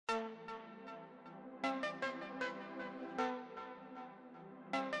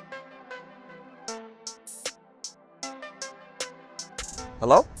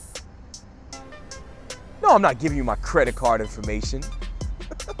Hello? No, I'm not giving you my credit card information.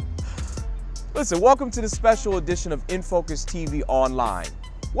 Listen, welcome to the special edition of Infocus TV Online.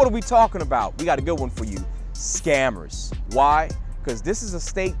 What are we talking about? We got a good one for you. Scammers. Why? Because this is a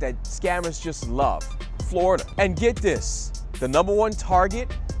state that scammers just love. Florida. And get this, the #1 target,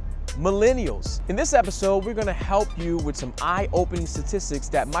 millennials. In this episode, we're gonna help you with some eye-opening statistics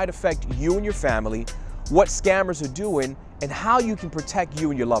that might affect you and your family, what scammers are doing, and how you can protect you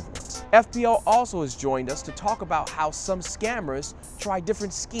and your loved ones. FPL also has joined us to talk about how some scammers try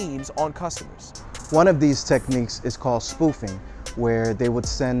different schemes on customers. One of these techniques is called spoofing, where they would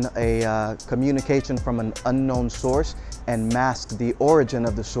send a communication from an unknown source and mask the origin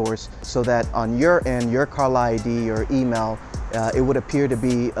of the source so that on your end, your caller ID or email, it would appear to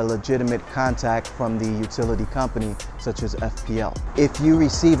be a legitimate contact from the utility company, such as FPL. If you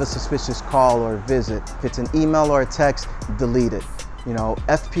receive a suspicious call or visit, if it's an email or a text, delete it. You know,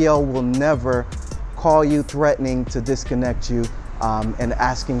 FPL will never call you threatening to disconnect you and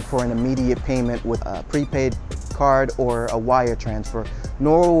asking for an immediate payment with a prepaid card or a wire transfer,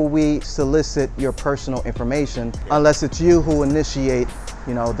 nor will we solicit your personal information unless it's you who initiate,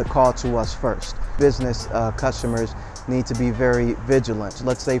 the call to us first. Business customers need to be very vigilant.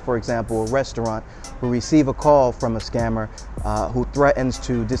 Let's say, for example, a restaurant who receive a call from a scammer who threatens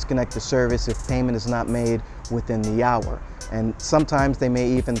to disconnect the service if payment is not made within the hour. And sometimes they may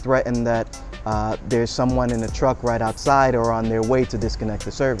even threaten that there's someone in a truck right outside or on their way to disconnect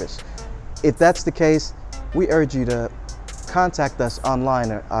the service. If that's the case, we urge you to contact us online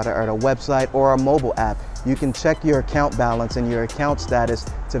at our website or our mobile app. You can check your account balance and your account status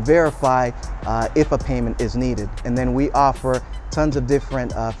to verify if a payment is needed. And then we offer tons of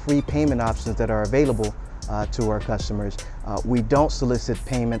different free payment options that are available to our customers. We don't solicit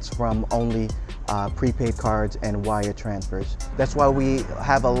payments from only prepaid cards and wire transfers. That's why we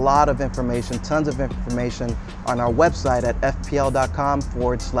have a lot of information, tons of information on our website at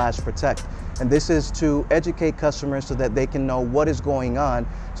fpl.com/protect. And this is to educate customers so that they can know what is going on,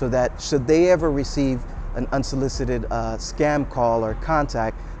 so that should they ever receive an unsolicited scam call or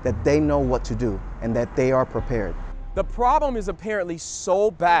contact, that they know what to do and that they are prepared. The problem is apparently so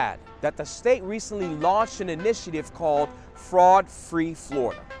bad that the state recently launched an initiative called Fraud Free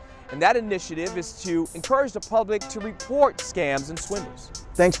Florida. And that initiative is to encourage the public to report scams and swindles.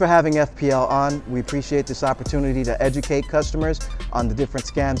 Thanks for having FPL on. We appreciate this opportunity to educate customers on the different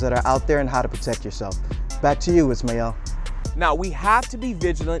scams that are out there and how to protect yourself. Back to you, Ismael. Now, we have to be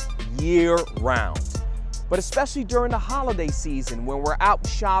vigilant year-round, but especially during the holiday season when we're out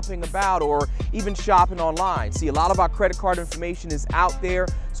shopping about or even shopping online. See, a lot of our credit card information is out there,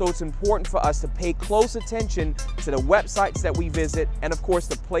 so it's important for us to pay close attention to the websites that we visit and, of course,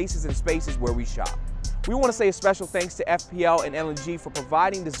 the places and spaces where we shop. We want to say a special thanks to FPL and L&G for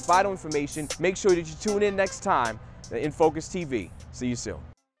providing this vital information. Make sure that you tune in next time to Infocus TV. See you soon.